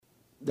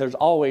there's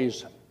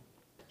always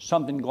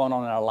something going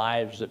on in our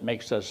lives that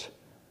makes us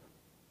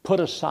put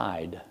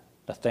aside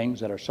the things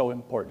that are so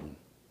important.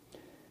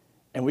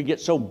 And we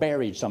get so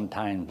buried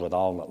sometimes with a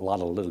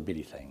lot of little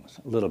bitty things,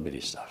 little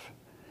bitty stuff.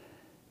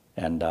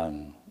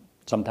 And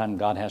sometimes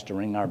God has to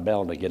ring our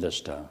bell to get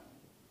us to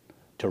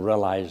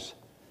realize,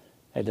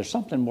 hey, there's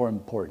something more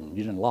important.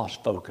 You done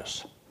lost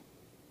focus.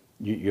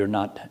 You're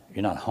not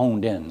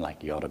honed in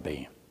like you ought to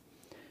be.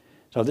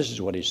 So this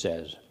is what he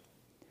says.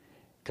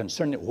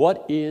 Concerning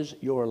what is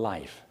your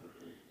life?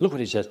 Look what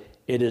he says.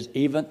 It is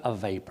even a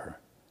vapor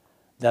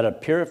that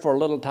appeareth for a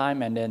little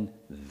time and then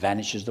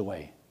vanishes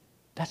away.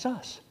 That's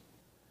us.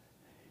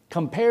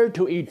 Compared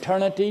to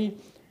eternity,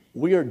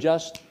 we are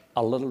just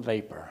a little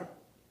vapor,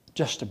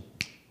 just a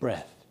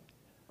breath.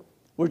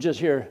 We're just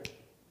here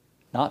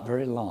not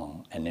very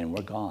long, and then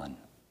we're gone.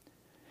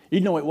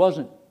 You know, it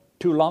wasn't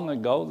too long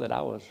ago that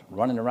I was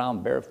running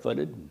around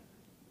barefooted in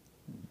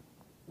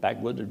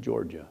backwoods of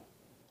Georgia,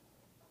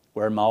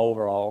 wearing my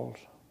overalls,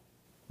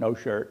 no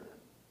shirt,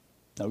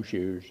 no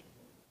shoes,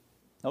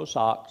 no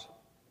socks,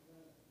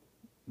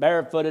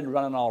 barefooted,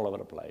 running all over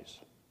the place.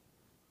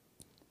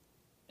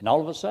 And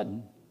all of a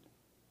sudden,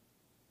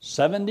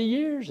 70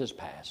 years has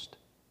passed.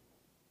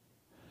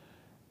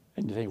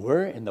 And you think,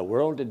 where in the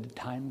world did the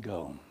time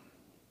go?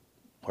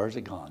 Where's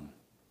it gone?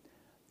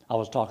 I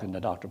was talking to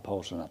Dr.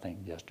 Polson, I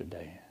think,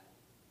 yesterday.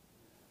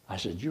 I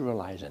said, you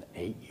realize in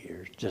 8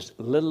 years, just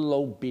little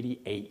old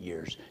bitty 8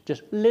 years,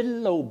 just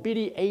little old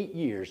bitty 8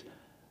 years,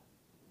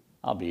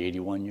 I'll be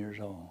 81 years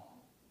old.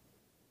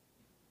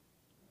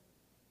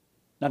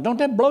 Now, don't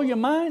that blow your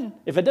mind?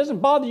 If it doesn't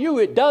bother you,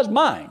 it does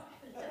mine.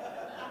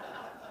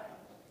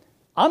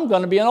 I'm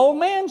going to be an old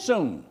man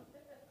soon.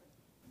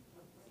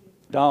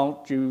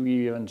 Don't you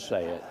even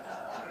say it.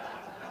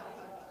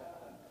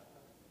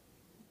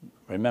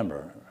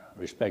 Remember,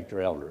 respect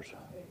your elders.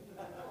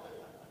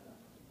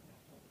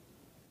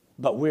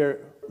 But we're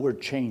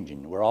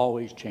changing. We're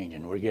always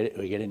changing. We're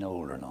getting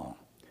older and all.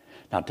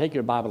 Now take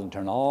your Bible and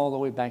turn all the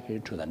way back here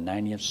to the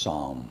 90th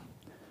Psalm.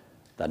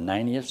 The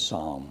 90th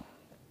Psalm.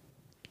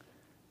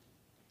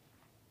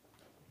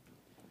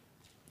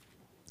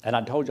 And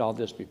I told you all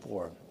this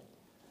before.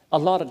 A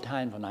lot of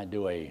times when I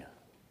do a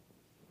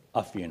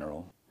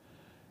funeral,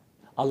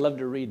 I love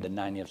to read the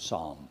 90th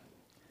Psalm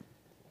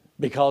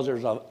because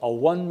there's a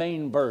one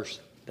main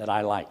verse that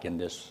I like in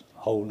this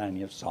whole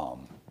 90th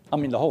Psalm. I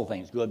mean, the whole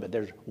thing's good, but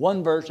there's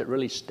one verse that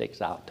really sticks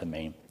out to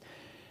me.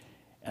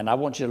 And I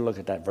want you to look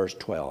at that verse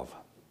 12.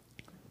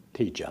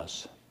 Teach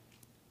us.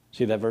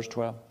 See that verse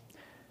 12?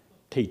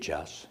 Teach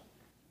us.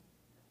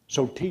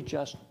 So teach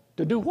us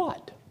to do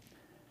what?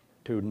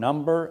 To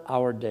number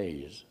our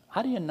days.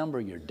 How do you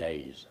number your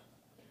days?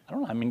 I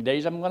don't know how many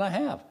days I'm going to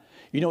have.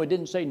 You know, it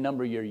didn't say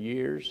number your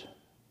years.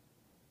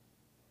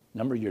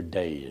 Number your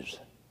days.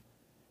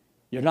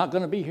 You're not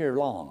going to be here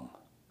long.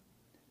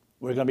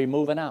 We're going to be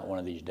moving out one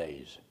of these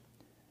days.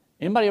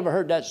 Anybody ever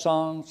heard that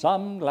song?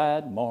 Some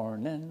glad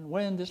morning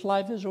when this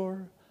life is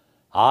o'er,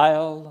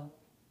 I'll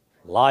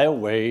lie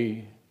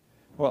away.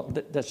 Well,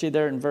 see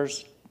there in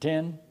verse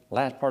 10,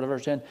 last part of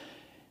verse 10.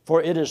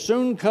 For it is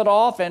soon cut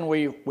off and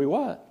we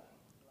what?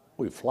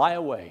 We fly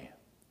away.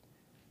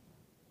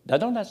 Now,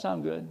 don't that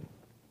sound good?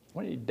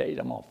 One of these days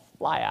I'm going to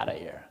fly out of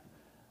here.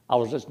 I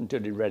was listening to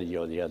the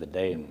radio the other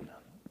day and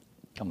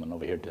coming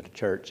over here to the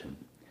church, and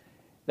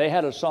they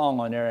had a song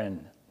on there,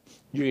 and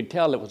you could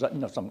tell it was,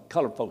 some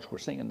colored folks were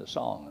singing the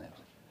song.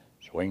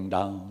 Swing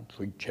down,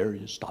 sweet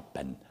chariot, stop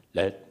and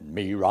let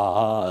me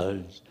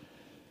rise.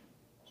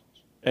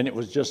 And it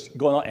was just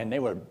going on, and they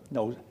were,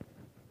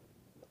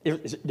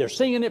 they're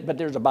singing it, but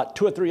there's about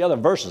 2 or 3 other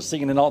verses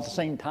singing it all at the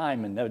same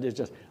time, and it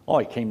just,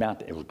 it came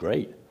out, it was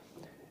great.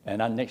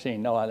 And next thing you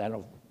know, I had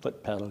a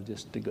foot pedal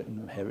just to get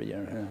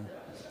heavier.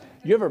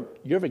 You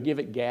ever give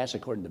it gas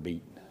according to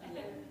beat?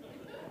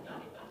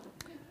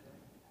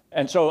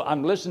 And so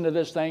I'm listening to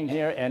this thing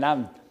here, and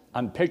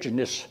I'm picturing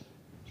this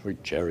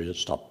sweet chariot,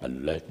 stop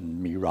and let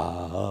me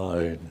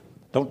ride.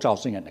 Don't y'all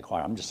sing it in the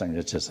choir. I'm just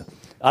saying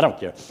I don't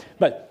care.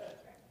 But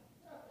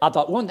I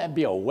thought, wouldn't that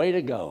be a way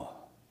to go?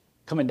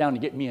 Coming down to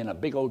get me in a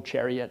big old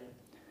chariot.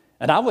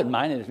 And I wouldn't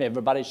mind it if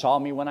everybody saw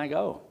me when I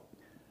go.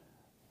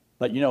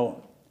 But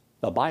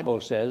the Bible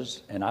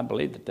says, and I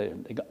believe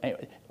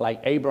that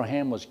like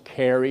Abraham was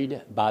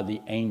carried by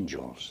the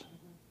angels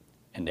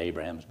into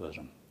Abraham's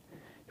bosom.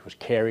 He was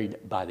carried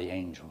by the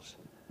angels.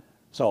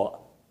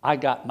 So I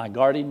got my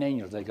guardian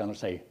angels. They're going to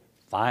say,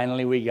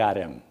 finally we got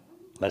him.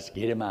 Let's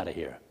get him out of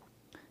here.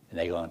 And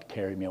they're going to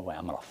carry me away.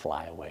 I'm going to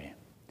fly away.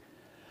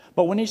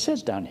 But when he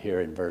says down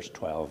here in verse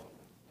 12,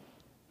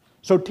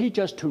 so teach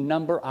us to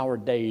number our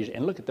days,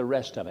 and look at the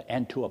rest of it,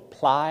 and to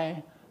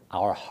apply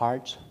our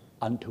hearts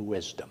unto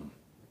wisdom.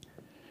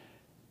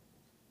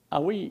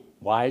 Are we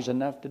wise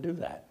enough to do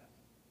that?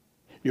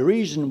 The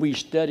reason we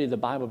study the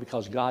Bible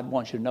because God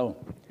wants you to know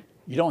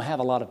you don't have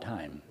a lot of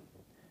time.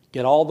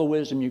 Get all the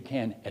wisdom you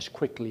can as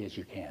quickly as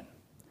you can.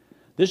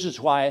 This is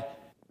why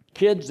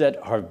kids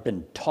that have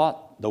been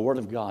taught the Word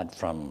of God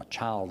from a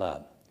child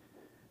up,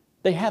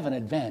 they have an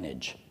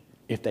advantage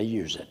if they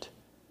use it.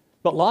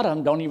 But a lot of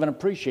them don't even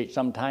appreciate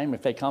sometimes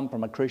if they come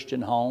from a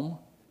Christian home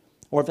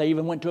or if they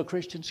even went to a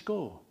Christian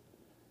school.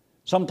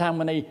 Sometimes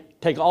when they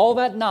take all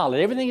that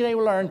knowledge, everything they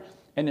learn,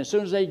 and as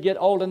soon as they get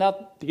old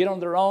enough to get on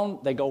their own,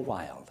 they go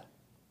wild.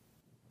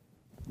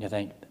 You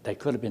think they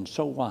could have been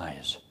so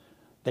wise.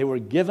 They were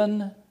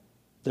given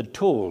the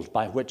tools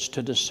by which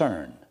to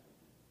discern,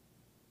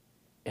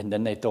 and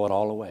then they throw it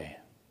all away.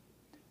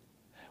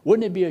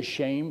 Wouldn't it be a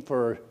shame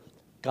for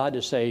God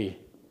to say,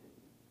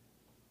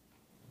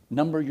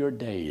 number your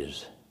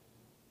days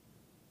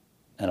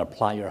and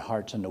apply your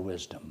hearts unto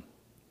wisdom,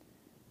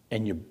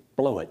 and you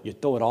blow it, you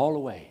throw it all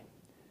away.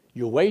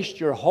 You waste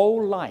your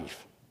whole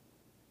life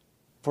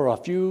for a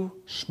few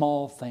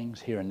small things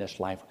here in this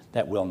life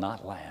that will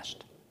not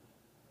last.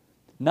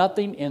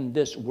 Nothing in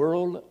this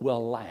world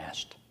will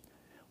last.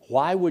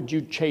 Why would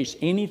you chase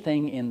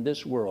anything in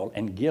this world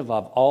and give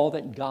up all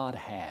that God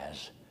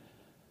has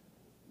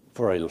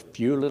for a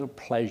few little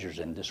pleasures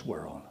in this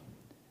world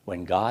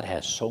when God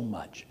has so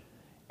much,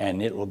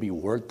 and it will be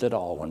worth it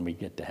all when we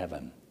get to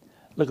heaven?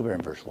 Look over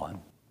in verse 1.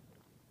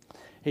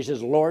 He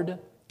says, Lord,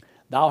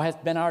 thou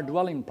hast been our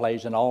dwelling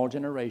place in all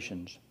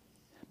generations.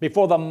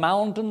 Before the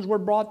mountains were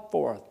brought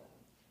forth,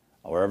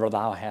 wherever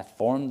thou hast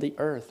formed the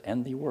earth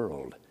and the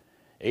world,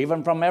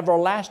 even from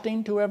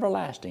everlasting to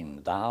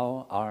everlasting,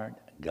 thou art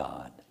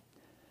God.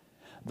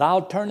 Thou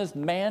turnest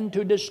man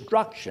to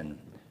destruction,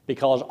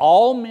 because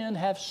all men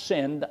have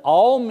sinned,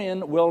 all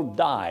men will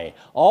die.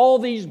 All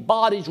these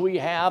bodies we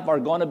have are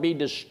going to be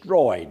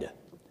destroyed.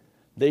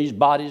 These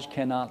bodies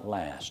cannot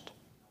last.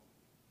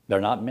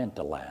 They're not meant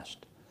to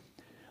last.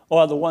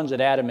 Or the ones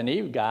that Adam and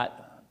Eve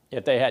got,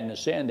 if they hadn't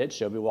sinned, they'd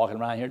still be walking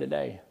around here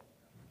today.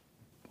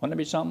 Wouldn't it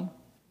be something?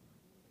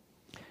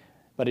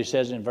 But he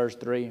says in verse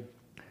 3,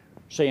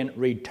 saying,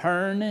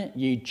 return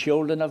ye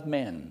children of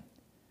men.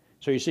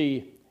 So you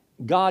see,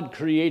 God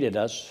created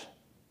us,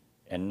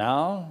 and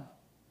now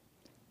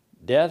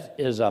death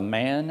is a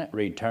man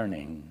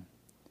returning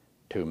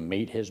to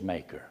meet his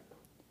maker.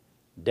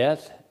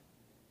 Death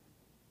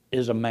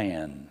is a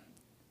man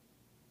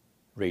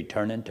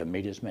returning to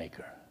meet his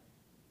maker.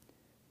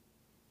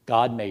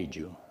 God made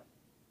you,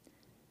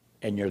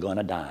 and you're going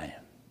to die.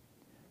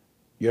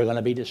 You're going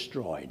to be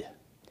destroyed,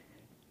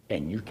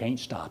 and you can't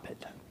stop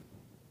it.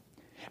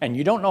 And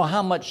you don't know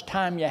how much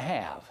time you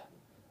have.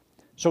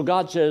 So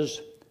God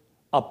says,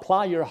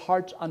 apply your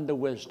hearts unto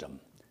wisdom.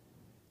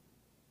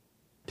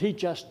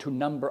 Teach us to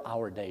number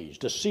our days,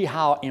 to see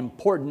how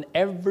important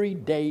every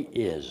day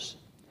is.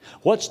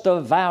 What's the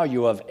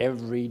value of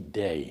every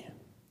day?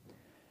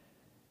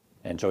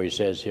 And so he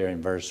says here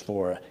in verse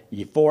 4,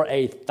 for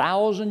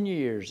 1,000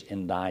 years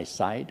in thy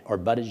sight are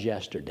but as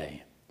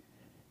yesterday,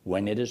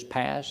 when it is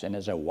past and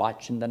as a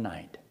watch in the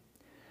night.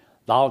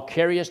 Thou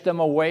carriest them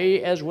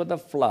away as with a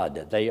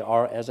flood, they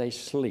are as a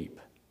sleep.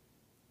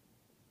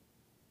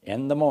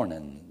 In the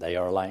morning they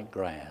are like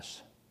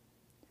grass,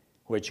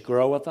 which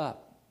groweth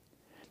up.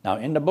 Now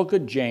in the book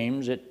of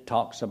James it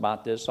talks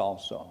about this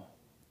also,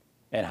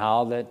 and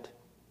how that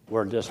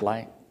we're just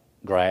like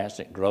grass,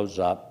 it grows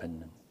up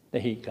and the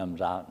heat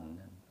comes out and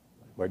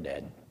we're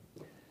dead.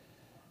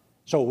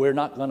 So we're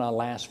not going to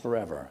last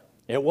forever.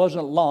 It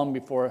wasn't long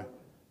before,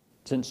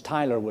 since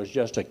Tyler was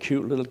just a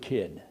cute little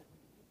kid.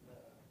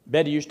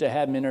 Betty used to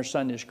have him in her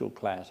Sunday school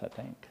class, I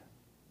think.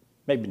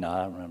 Maybe not,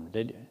 I don't remember.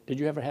 Did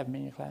you ever have him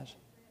in your class?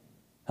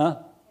 Huh?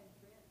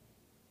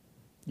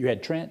 You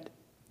had Trent?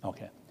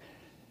 Okay.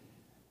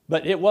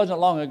 But it wasn't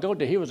long ago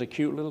till he was a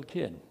cute little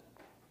kid.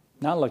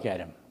 Now look at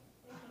him.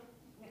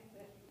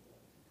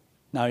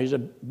 Now he's a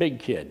big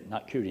kid,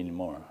 not cute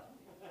anymore.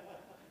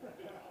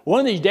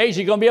 One of these days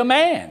he's going to be a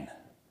man.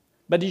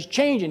 But he's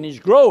changing, he's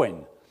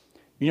growing.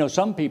 You know,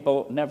 some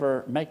people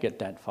never make it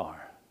that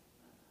far.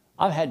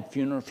 I've had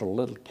funerals for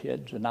little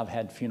kids, and I've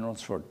had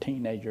funerals for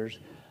teenagers.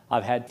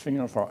 I've had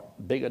funerals for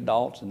big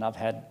adults, and I've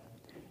had,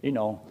 you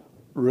know,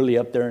 really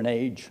up there in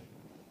age.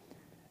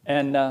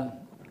 And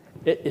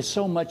it is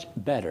so much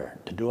better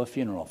to do a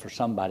funeral for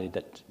somebody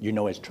that you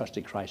know has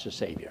trusted Christ as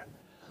Savior.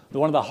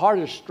 One of the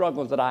hardest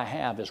struggles that I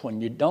have is when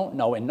you don't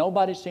know, and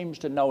nobody seems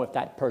to know if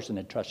that person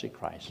had trusted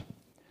Christ.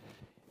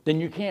 Then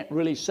you can't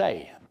really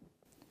say.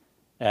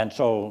 And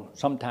so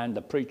sometimes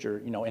the preacher,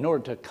 you know, in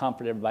order to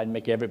comfort everybody,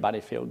 make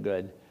everybody feel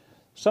good,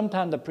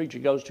 sometimes the preacher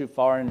goes too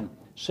far and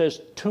says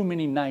too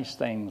many nice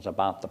things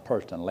about the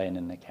person laying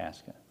in the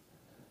casket.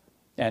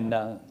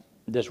 And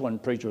this one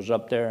preacher was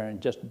up there and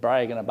just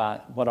bragging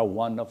about what a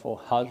wonderful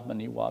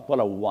husband he was, what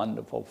a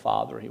wonderful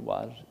father he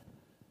was.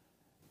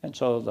 And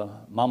so the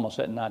mama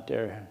sitting out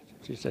there,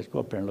 she says, go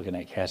up there and look in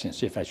that casket and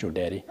see if that's your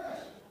daddy.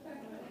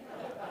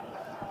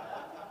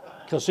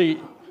 Because see,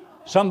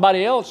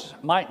 somebody else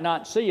might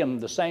not see him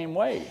the same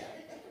way.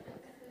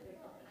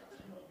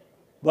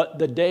 But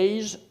the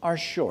days are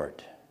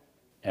short,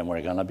 and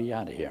we're going to be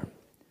out of here.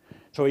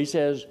 So he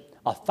says,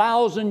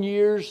 1,000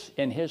 years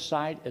in his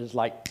sight is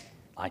like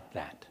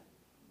that.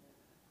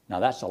 Now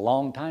that's a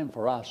long time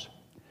for us.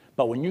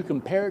 But when you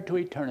compare it to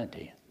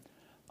eternity,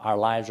 our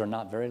lives are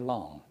not very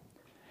long.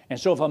 And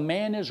so if a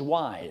man is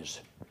wise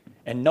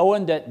And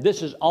knowing that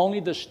this is only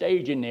the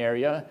staging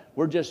area,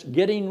 we're just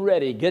getting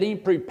ready,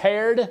 getting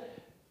prepared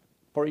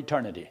for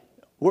eternity.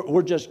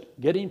 We're just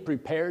getting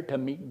prepared to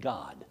meet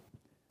God.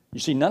 You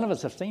see, none of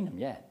us have seen him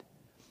yet.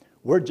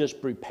 We're just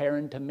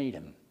preparing to meet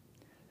him.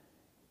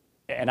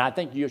 And I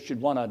think you should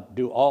want to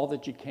do all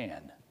that you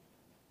can,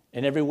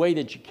 in every way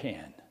that you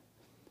can,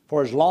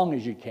 for as long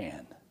as you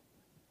can,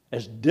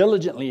 as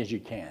diligently as you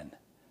can,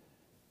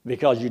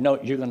 because you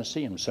know you're going to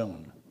see him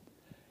soon.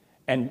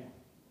 And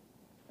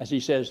as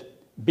he says,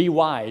 be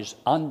wise,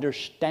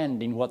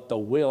 understanding what the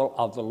will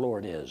of the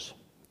Lord is,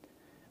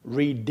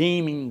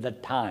 redeeming the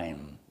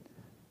time,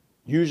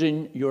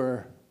 using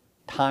your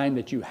time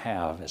that you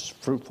have as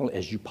fruitful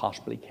as you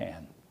possibly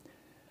can.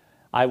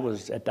 I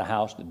was at the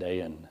house today,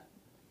 and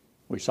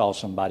we saw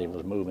somebody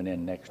was moving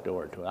in next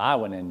door to it. I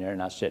went in there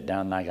and I sat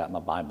down and I got my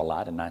Bible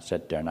out and I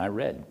sat there and I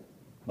read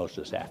most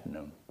of this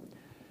afternoon.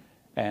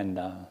 And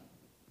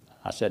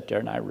I sit there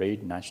and I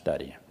read and I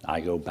study. I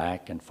go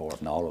back and forth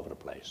and all over the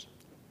place.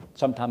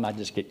 Sometimes I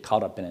just get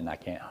caught up in it and I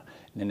can't.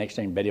 And the next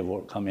thing Betty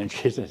will come in,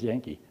 she says,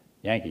 Yankee.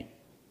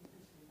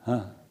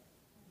 Huh?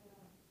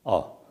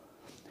 Oh,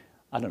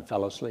 I done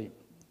fell asleep.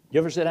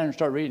 You ever sit down and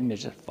start reading and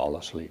just fall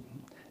asleep?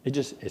 It's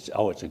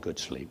a good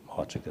sleep.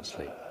 Oh, it's a good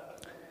sleep.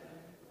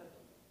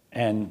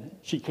 And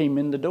she came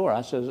in the door.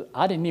 I says,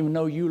 I didn't even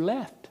know you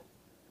left.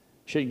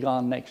 She'd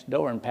gone next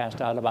door and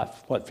passed out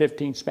about,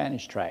 15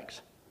 Spanish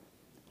tracts.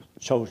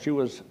 So she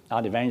was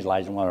out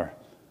evangelizing while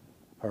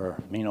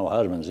her mean old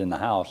husband's in the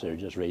house. They're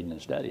just reading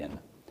and studying.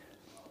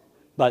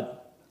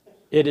 But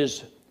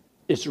it's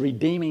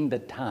redeeming the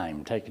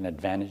time, taking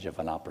advantage of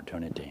an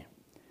opportunity.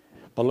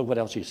 But look what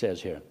else he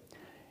says here.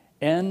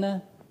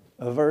 In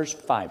verse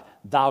 5,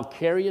 thou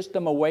carriest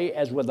them away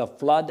as with a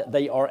flood.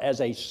 They are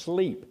as a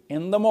sleep.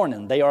 In the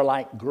morning they are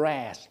like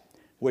grass,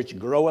 which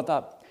groweth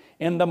up.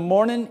 In the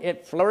morning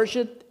it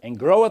flourisheth and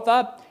groweth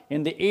up.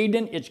 In the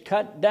evening it's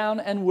cut down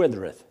and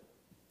withereth.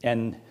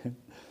 And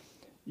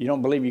you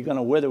don't believe you're going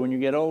to wither when you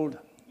get old?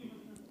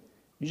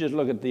 You just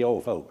look at the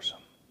old folks.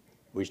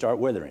 We start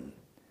withering.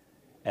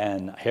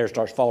 And hair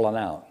starts falling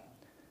out.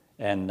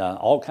 And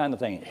all kinds of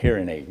things,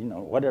 hearing aid,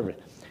 whatever.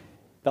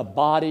 The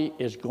body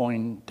is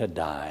going to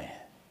die.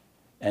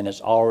 And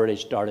it's already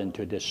starting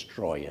to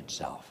destroy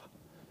itself.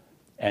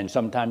 And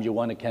sometimes you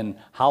wonder,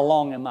 how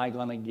long am I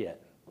going to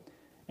get?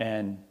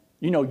 And,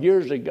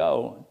 years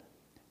ago,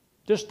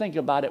 just think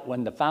about it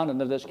when the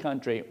founding of this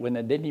country, when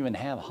they didn't even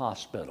have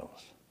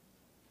hospitals.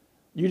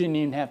 You didn't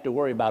even have to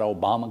worry about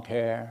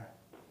Obamacare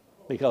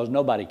because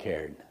nobody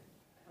cared.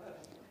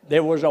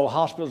 There was no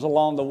hospitals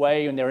along the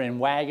way, and they were in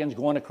wagons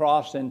going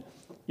across, and,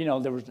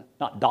 there was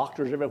not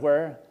doctors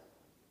everywhere.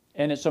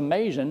 And it's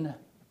amazing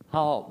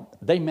how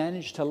they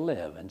managed to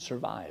live and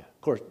survive.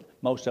 Of course,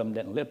 most of them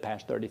didn't live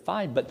past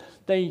 35, but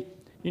they,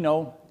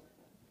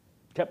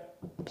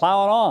 kept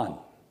plowing on.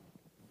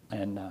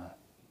 And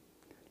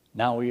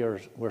now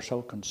we're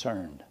so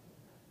concerned.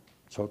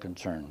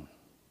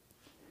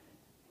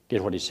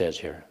 Get what he says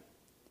here.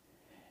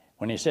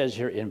 When he says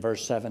here in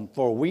verse 7,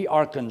 for we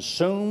are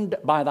consumed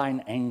by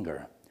thine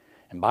anger,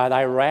 and by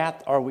thy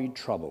wrath are we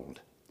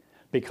troubled.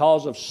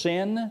 Because of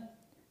sin,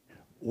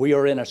 we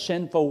are in a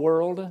sinful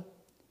world.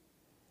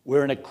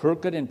 We're in a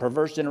crooked and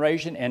perverse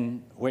generation,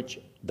 in which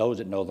those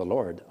that know the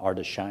Lord are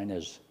to shine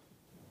as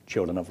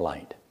children of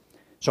light.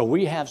 So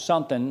we have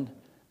something,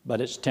 but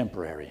it's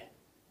temporary.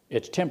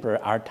 It's temporary,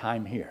 our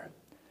time here.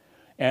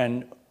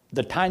 And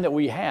the time that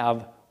we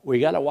have, we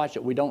got to watch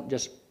it. We don't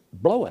just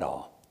blow it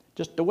all,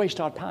 just to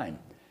waste our time.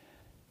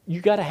 You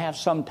got to have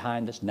some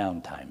time that's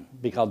downtime,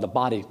 because the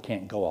body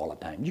can't go all the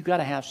time. You got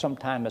to have some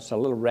time that's a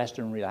little rest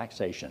and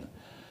relaxation.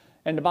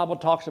 And the Bible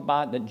talks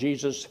about that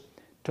Jesus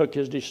took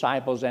his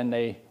disciples and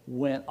they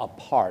went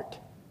apart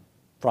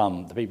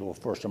from the people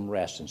for some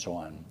rest and so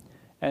on.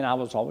 And I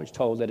was always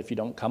told that if you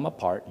don't come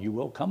apart, you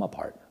will come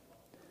apart.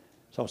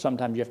 So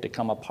sometimes you have to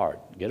come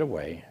apart, get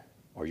away,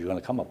 or you're going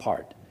to come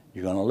apart.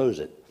 You're going to lose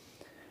it.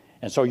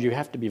 And so you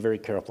have to be very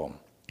careful.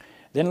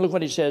 Then look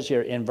what he says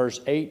here in verse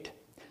 8.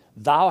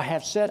 Thou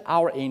hast set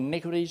our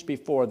iniquities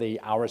before thee,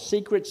 our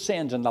secret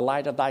sins in the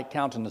light of thy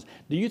countenance.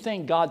 Do you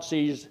think God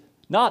sees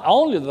not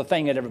only the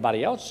thing that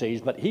everybody else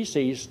sees, but he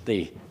sees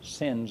the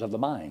sins of the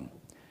mind?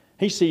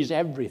 He sees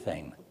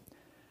everything.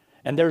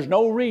 And there's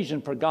no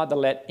reason for God to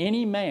let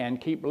any man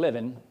keep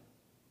living,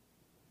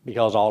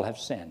 because all have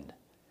sinned.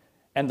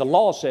 And the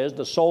law says,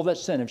 the soul that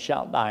sinneth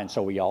shall die, and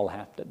so we all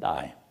have to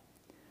die.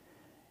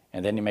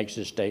 And then he makes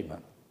this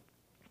statement.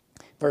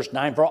 Verse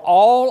 9, for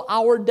all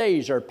our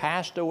days are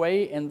passed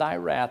away in thy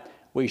wrath.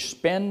 We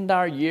spend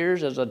our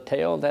years as a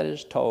tale that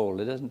is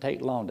told. It doesn't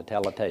take long to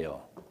tell a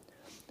tale.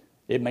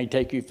 It may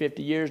take you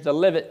 50 years to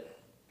live it,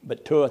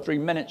 but 2 or 3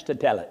 minutes to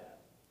tell it.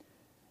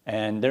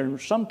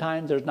 And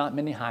sometimes there's not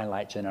many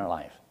highlights in our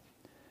life.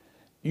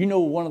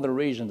 One of the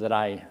reasons that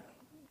I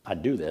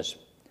do this,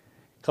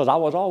 because I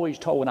was always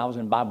told when I was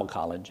in Bible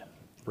college,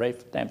 Ray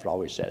Stanford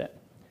always said it.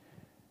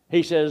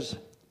 He says,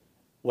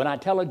 when I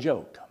tell a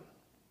joke,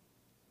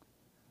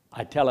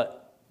 I tell it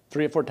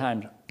 3 or 4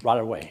 times right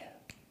away.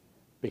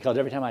 Because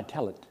every time I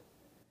tell it,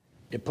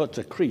 it puts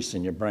a crease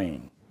in your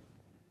brain.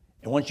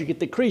 And once you get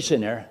the crease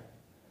in there,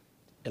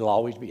 it'll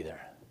always be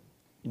there.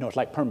 You know, it's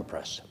like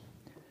permapress.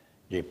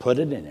 You put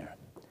it in there.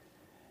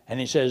 And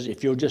he says,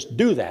 if you'll just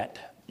do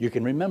that, you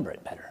can remember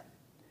it better.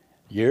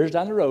 Years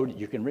down the road,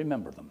 you can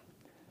remember them.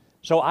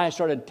 So I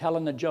started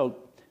telling the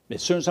joke.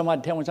 As soon as somebody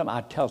would tell me something,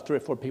 I'd tell 3 or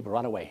 4 people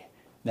right away.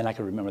 Then I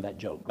could remember that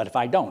joke. But if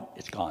I don't,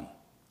 it's gone.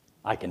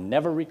 I can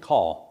never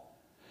recall.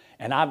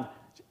 And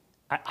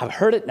I've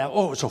heard it now.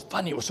 Oh, it was so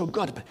funny. It was so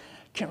good. But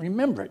I can't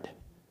remember it.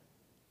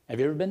 Have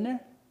you ever been there?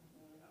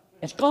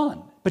 It's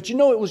gone. But you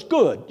know it was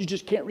good. You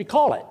just can't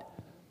recall it.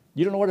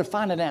 You don't know where to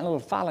find it in that little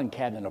filing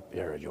cabinet up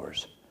there of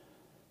yours.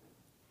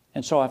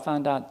 And so I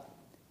found out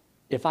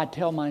if I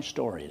tell my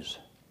stories.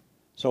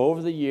 So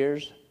over the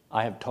years,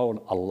 I have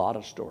told a lot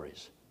of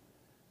stories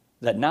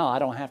that now I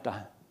don't have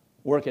to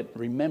work at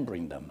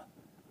remembering them.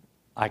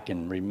 I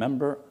can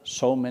remember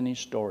so many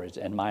stories,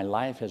 and my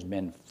life has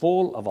been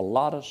full of a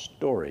lot of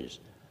stories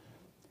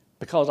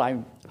because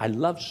I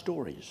love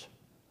stories.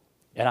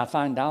 And I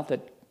find out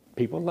that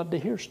people love to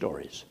hear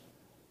stories.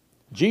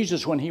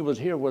 Jesus, when he was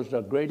here, was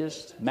the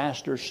greatest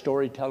master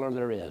storyteller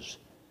there is.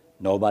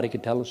 Nobody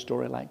could tell a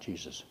story like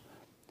Jesus.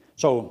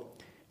 So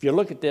if you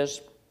look at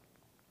this,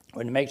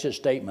 when he makes his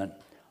statement,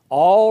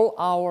 all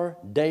our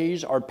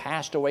days are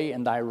passed away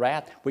in thy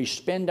wrath. We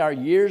spend our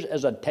years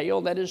as a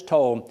tale that is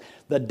told.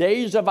 The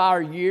days of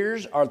our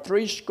years are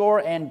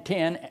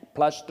 70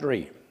 plus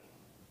 3.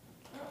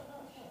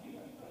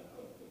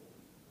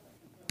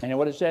 You know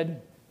what it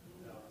said?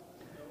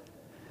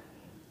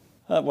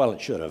 Well,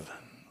 it should have.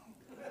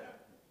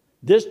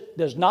 This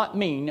does not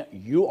mean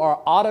you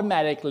are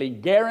automatically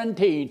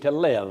guaranteed to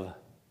live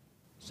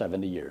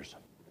 70 years.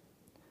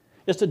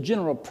 It's a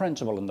general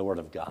principle in the Word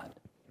of God.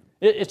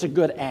 It's a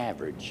good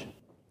average.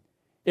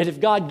 And if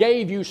God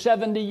gave you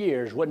 70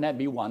 years, wouldn't that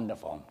be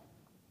wonderful?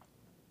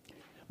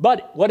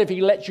 But what if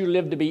he lets you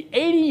live to be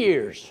 80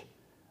 years?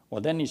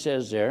 Well, then he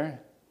says there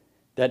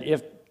that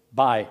if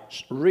by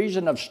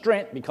reason of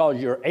strength, because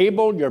you're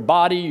able, your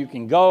body, you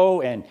can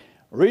go, and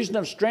reason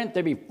of strength,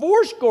 there be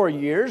 80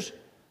 years,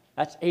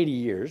 that's 80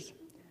 years,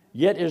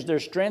 yet is their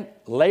strength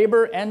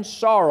labor and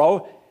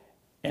sorrow,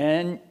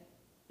 and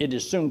it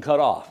is soon cut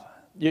off.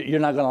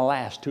 You're not going to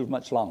last too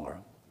much longer.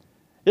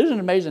 Isn't it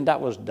amazing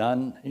that was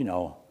done,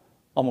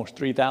 almost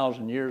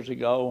 3,000 years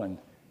ago, and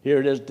here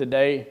it is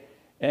today,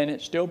 and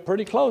it's still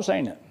pretty close,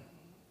 ain't it?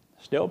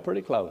 Still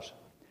pretty close.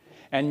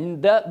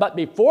 But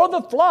before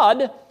the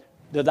flood,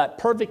 that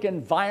perfect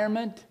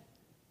environment,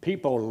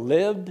 people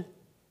lived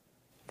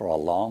for a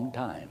long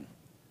time.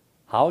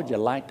 How would you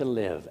like to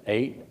live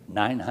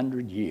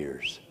 800-900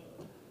 years?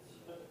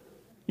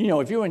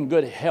 If you're in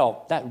good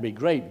health, that would be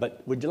great,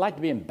 but would you like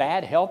to be in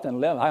bad health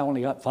and live? I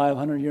only got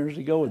 500 years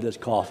to go with this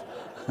cough.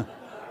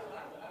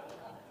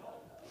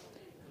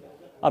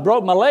 I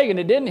broke my leg and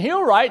it didn't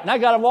heal right, and I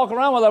got to walk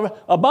around with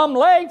a bum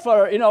leg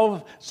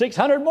for,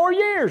 600 more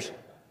years.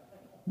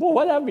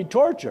 Boy, that would be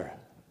torture.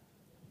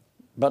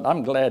 But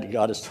I'm glad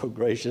God is so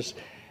gracious,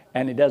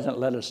 and he doesn't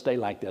let us stay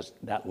like this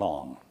that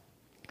long.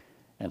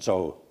 And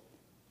so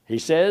he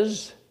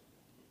says,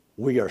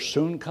 we are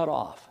soon cut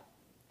off.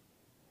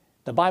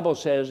 The Bible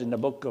says in the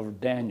book of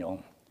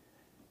Daniel,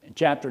 in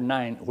chapter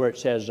 9, where it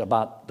says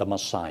about the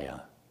Messiah,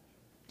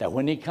 that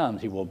when he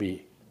comes, he will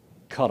be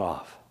cut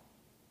off.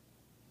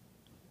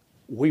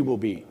 We will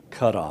be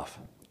cut off.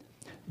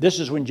 This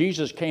is when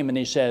Jesus came and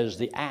he says,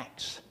 the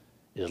axe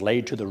is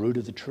laid to the root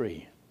of the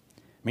tree.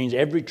 It means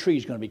every tree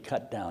is going to be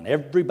cut down.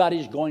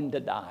 Everybody's going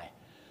to die.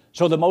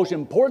 So the most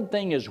important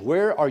thing is,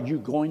 where are you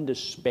going to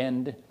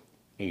spend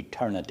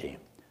eternity?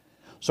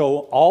 So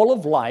all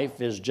of life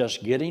is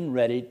just getting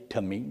ready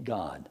to meet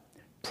God,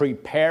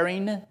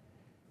 preparing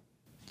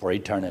for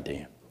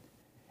eternity.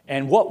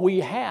 And what we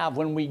have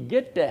when we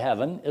get to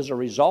heaven is a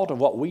result of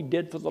what we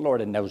did for the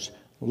Lord in those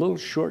little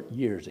short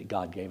years that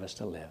God gave us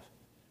to live.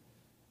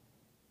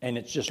 And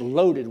it's just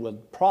loaded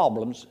with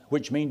problems,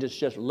 which means it's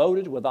just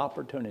loaded with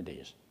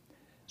opportunities.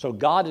 So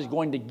God is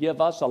going to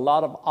give us a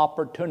lot of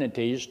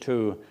opportunities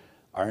to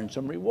earn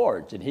some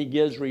rewards. And he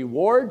gives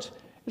rewards.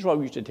 This is what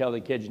we used to tell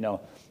the kids,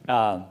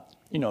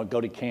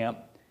 go to camp.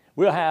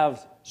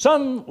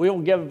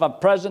 We'll give a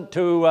present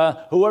to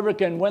whoever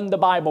can win the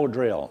Bible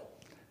drill.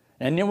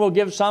 And then we'll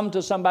give some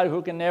to somebody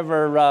who can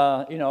never,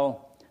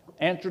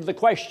 answer the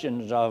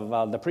questions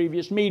of the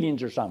previous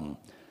meetings or something.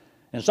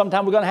 And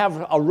sometime we're going to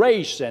have a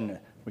race and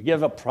we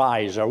give a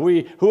prize. Or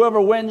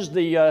whoever wins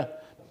the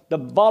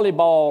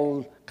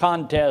volleyball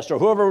contest, or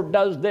whoever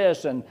does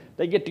this and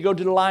they get to go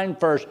to the line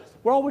first.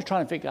 We're always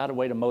trying to figure out a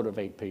way to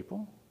motivate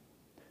people.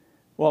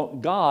 Well,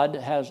 God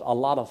has a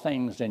lot of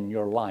things in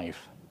your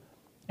life,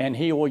 and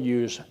he will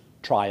use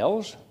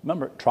trials.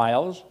 Remember,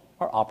 trials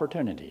are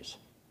opportunities.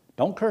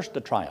 Don't curse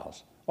the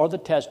trials or the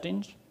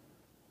testings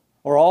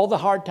or all the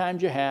hard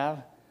times you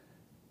have.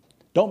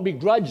 Don't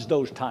begrudge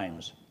those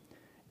times.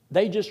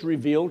 They just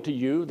reveal to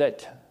you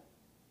that,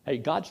 hey,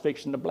 God's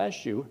fixing to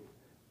bless you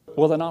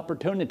with an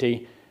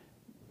opportunity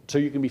so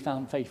you can be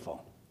found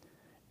faithful.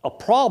 A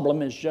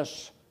problem is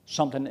just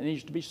something that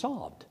needs to be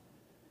solved.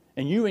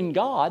 And you and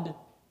God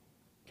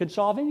can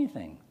solve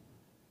anything.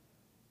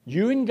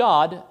 You and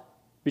God,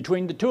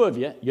 between the two of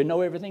you, you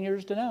know everything there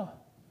is to know.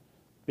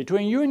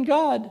 Between you and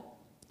God,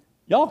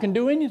 y'all can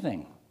do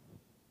anything.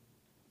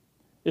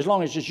 As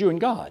long as it's you and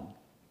God.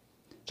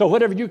 So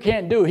whatever you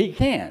can't do, he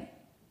can.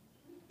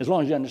 As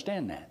long as you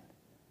understand that.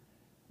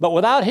 But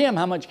without him,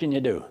 how much can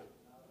you do?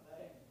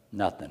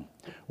 Nothing.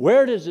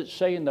 Where does it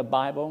say in the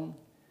Bible,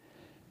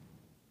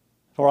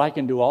 for I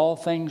can do all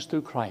things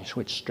through Christ,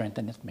 which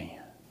strengtheneth me?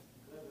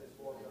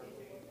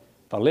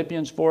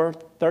 Philippians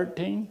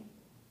 4:13? Is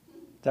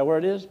that where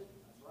it is?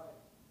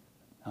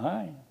 All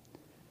right.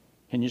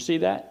 Can you see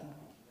that?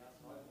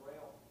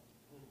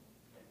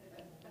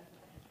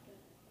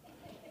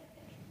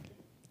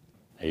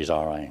 He's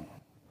all right.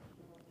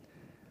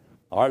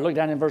 All right, look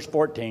down in verse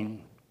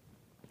 14.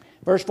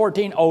 Verse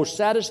 14, O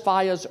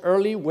satisfy us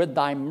early with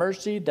thy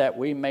mercy, that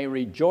we may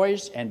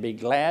rejoice and be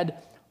glad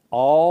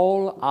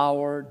all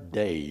our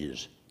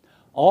days.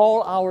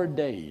 All our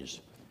days.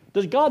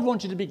 Does God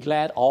want you to be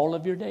glad all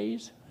of your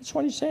days? That's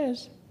what he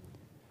says.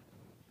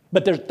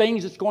 But there's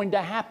things that's going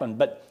to happen.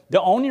 But the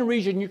only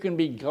reason you can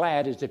be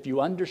glad is if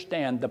you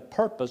understand the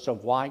purpose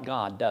of why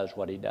God does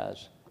what he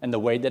does and the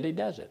way that he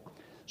does it.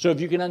 So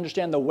if you can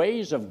understand the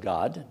ways of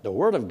God, the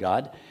Word of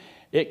God,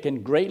 it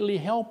can greatly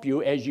help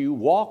you as you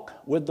walk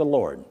with the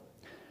Lord.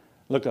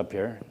 Look up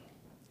here.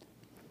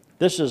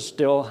 This is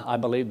still, I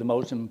believe, the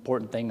most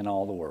important thing in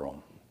all the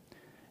world.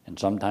 And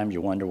sometimes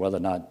you wonder whether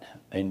or not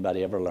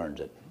anybody ever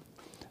learns it.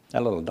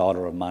 That little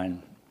daughter of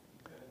mine,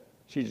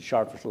 she's the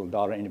sharpest little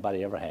daughter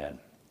anybody ever had.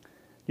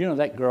 You know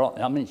that girl,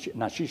 I mean,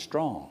 now she's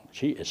strong.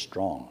 She is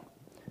strong.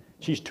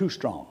 She's too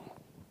strong.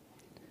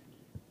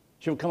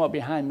 She'll come up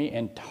behind me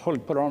and totally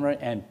put her arm around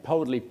and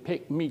totally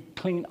pick me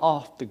clean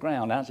off the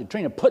ground. And I said,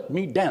 Trina, put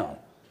me down.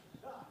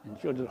 And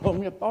she'll just hold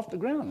me up off the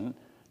ground. And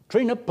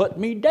Trina, put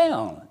me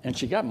down. And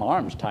she got my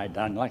arms tied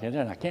down like that,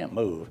 and I can't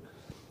move.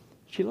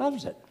 She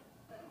loves it.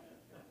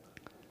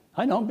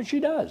 I know, but she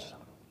does.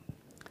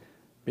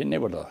 Being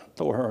able to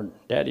throw her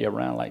daddy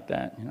around like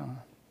that, you know.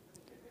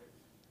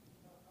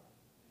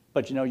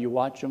 But you know, you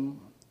watch them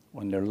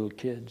when they're little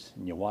kids,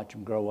 and you watch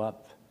them grow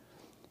up,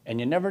 and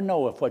you never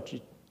know if what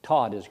you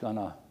taught is going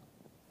to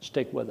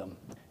stick with them.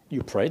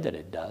 You pray that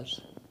it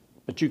does,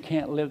 but you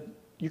can't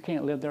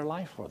live their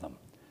life for them.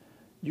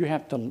 You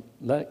have to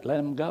let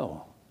them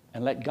go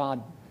and let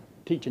God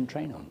teach and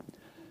train them.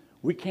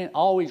 We can't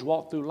always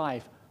walk through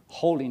life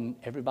holding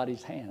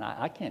everybody's hand.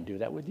 I can't do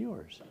that with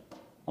yours.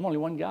 I'm only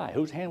one guy.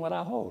 Whose hand would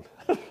I hold?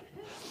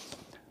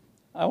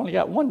 I only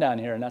got one down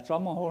here, and that's why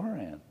I'm going to hold her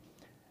hand.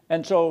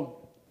 And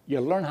so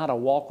you learn how to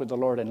walk with the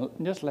Lord and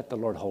just let the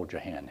Lord hold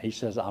your hand. He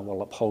says, I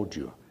will uphold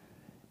you.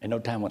 And no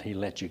time will he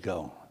let you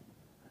go.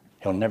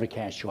 He'll never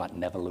cast you out and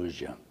never lose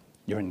you.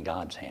 You're in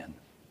God's hand.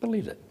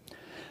 Believe it.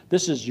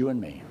 This is you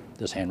and me.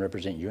 This hand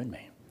represents you and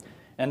me.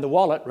 And the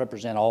wallet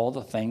represents all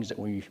the things that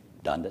we've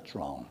done that's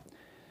wrong.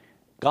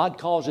 God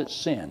calls it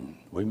sin.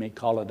 We may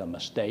call it a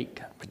mistake,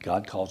 but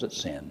God calls it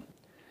sin.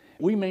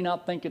 We may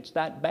not think it's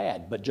that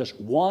bad, but just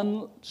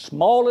one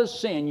smallest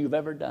sin you've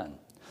ever done,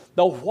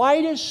 the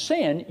whitest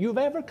sin you've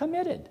ever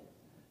committed,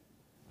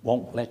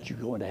 won't let you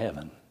go into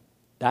heaven.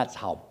 That's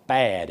how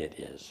bad it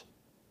is.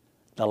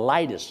 The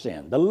lightest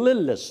sin, the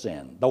littlest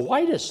sin, the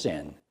whitest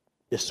sin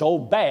is so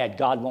bad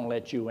God won't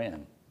let you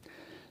in.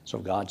 So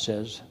God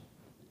says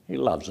he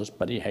loves us,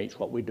 but he hates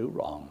what we do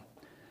wrong.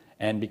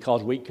 And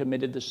because we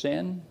committed the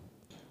sin,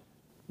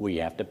 we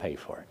have to pay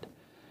for it.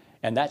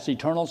 And that's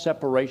eternal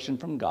separation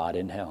from God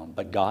in hell.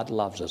 But God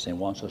loves us and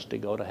wants us to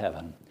go to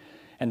heaven.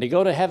 And to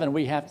go to heaven,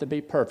 we have to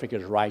be perfect,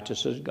 as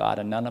righteous as God.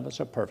 And none of us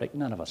are perfect.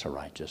 None of us are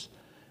righteous.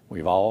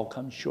 We've all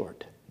come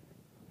short.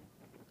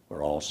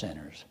 We're all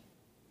sinners.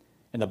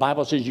 And the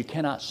Bible says you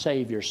cannot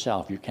save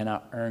yourself. You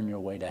cannot earn your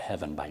way to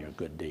heaven by your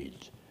good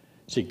deeds.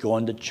 See,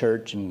 going to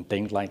church and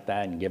things like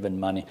that and giving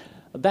money,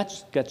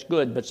 that's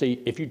good. But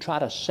see, if you try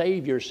to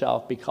save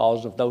yourself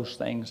because of those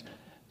things,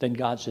 then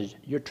God says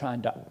you're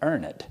trying to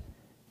earn it,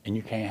 and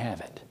you can't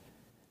have it.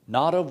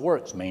 Not of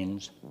works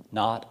means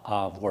not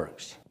of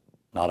works.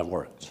 Not of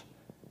works.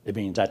 It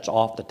means that's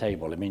off the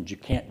table. It means you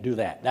can't do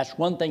that. That's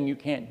one thing you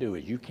can't do,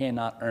 is you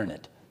cannot earn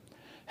it.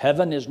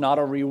 Heaven is not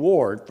a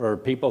reward for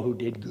people who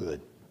did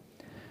good.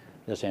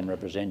 This hand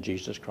represents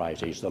Jesus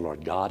Christ. He's the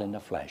Lord God in the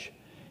flesh.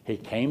 He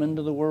came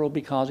into the world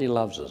because he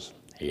loves us.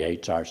 He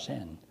hates our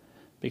sin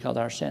because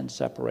our sin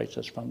separates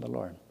us from the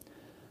Lord.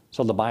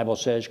 So the Bible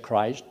says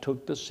Christ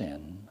took the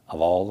sin of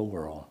all the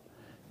world,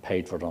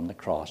 paid for it on the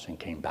cross, and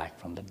came back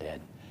from the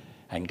dead.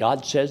 And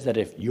God says that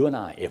if you and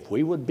I, if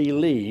we would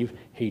believe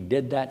he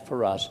did that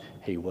for us,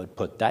 he would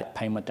put that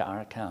payment to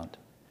our account.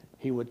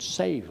 He would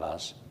save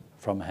us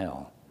from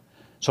hell.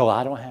 So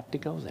I don't have to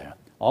go there.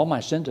 All my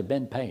sins have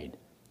been paid.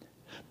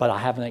 But I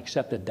haven't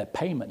accepted the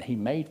payment he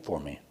made for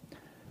me.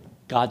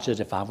 God says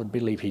if I would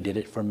believe he did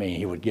it for me,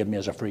 he would give me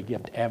as a free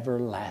gift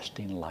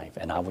everlasting life,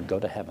 and I would go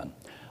to heaven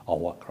on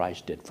what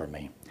Christ did for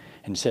me.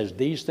 And says,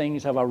 these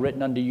things have I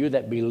written unto you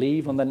that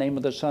believe on the name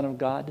of the Son of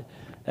God,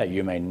 that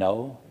you may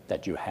know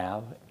that you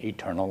have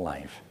eternal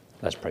life.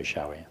 Let's pray,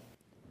 shall we?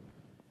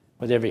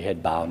 with every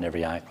head bowed and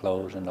every eye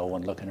closed and no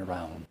one looking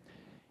around.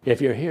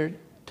 If you're here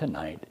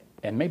tonight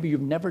and maybe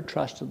you've never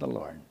trusted the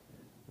Lord,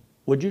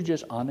 would you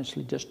just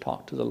honestly just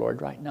talk to the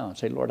Lord right now and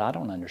say, Lord, I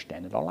don't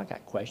understand it all. I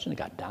got questions, I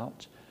got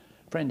doubts.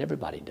 Friend,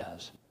 everybody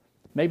does.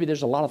 Maybe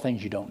there's a lot of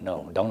things you don't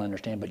know, don't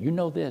understand, but you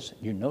know this.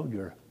 You know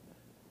you're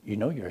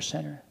a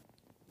sinner.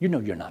 You know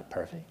you're not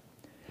perfect.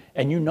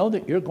 And you know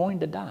that you're going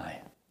to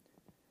die.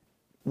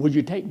 Would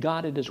you take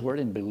God at His word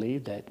and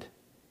believe that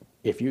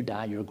if you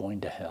die, you're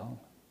going to hell?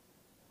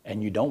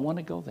 And you don't want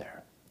to go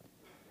there.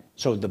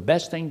 So the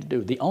best thing to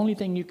do, the only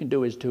thing you can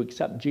do is to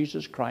accept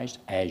Jesus Christ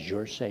as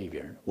your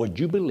Savior. Would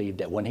you believe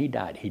that when He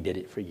died, He did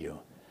it for you?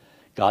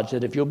 God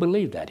said if you'll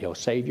believe that, He'll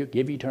save you,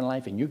 give you eternal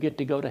life, and you get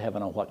to go to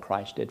heaven on what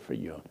Christ did for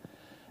you.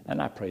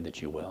 And I pray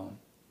that you will.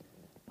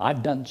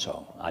 I've done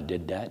so. I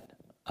did that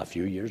a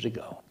few years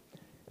ago.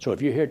 So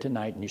if you're here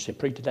tonight and you say,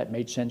 preacher, that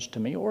made sense to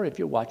me, or if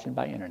you're watching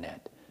by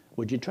internet,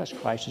 would you trust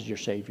Christ as your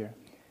Savior?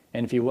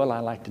 And if you will,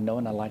 I'd like to know,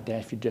 and I'd like to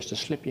ask you just to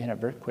slip your hand up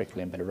very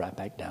quickly and put it right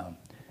back down.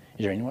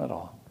 Is there anyone at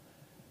all?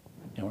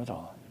 Anyone at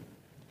all?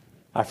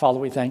 Our Father,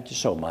 we thank you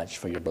so much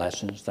for your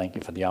blessings. Thank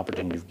you for the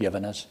opportunity you've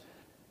given us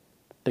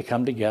to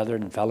come together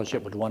and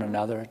fellowship with one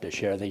another, to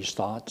share these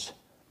thoughts.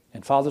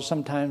 And Father,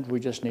 sometimes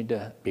we just need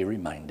to be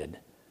reminded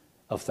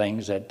of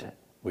things that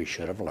we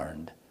should have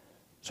learned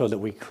so that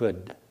we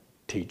could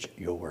teach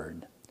your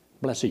word.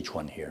 Bless each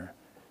one here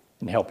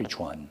and help each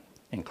one.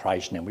 In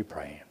Christ's name we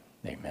pray.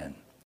 Amen.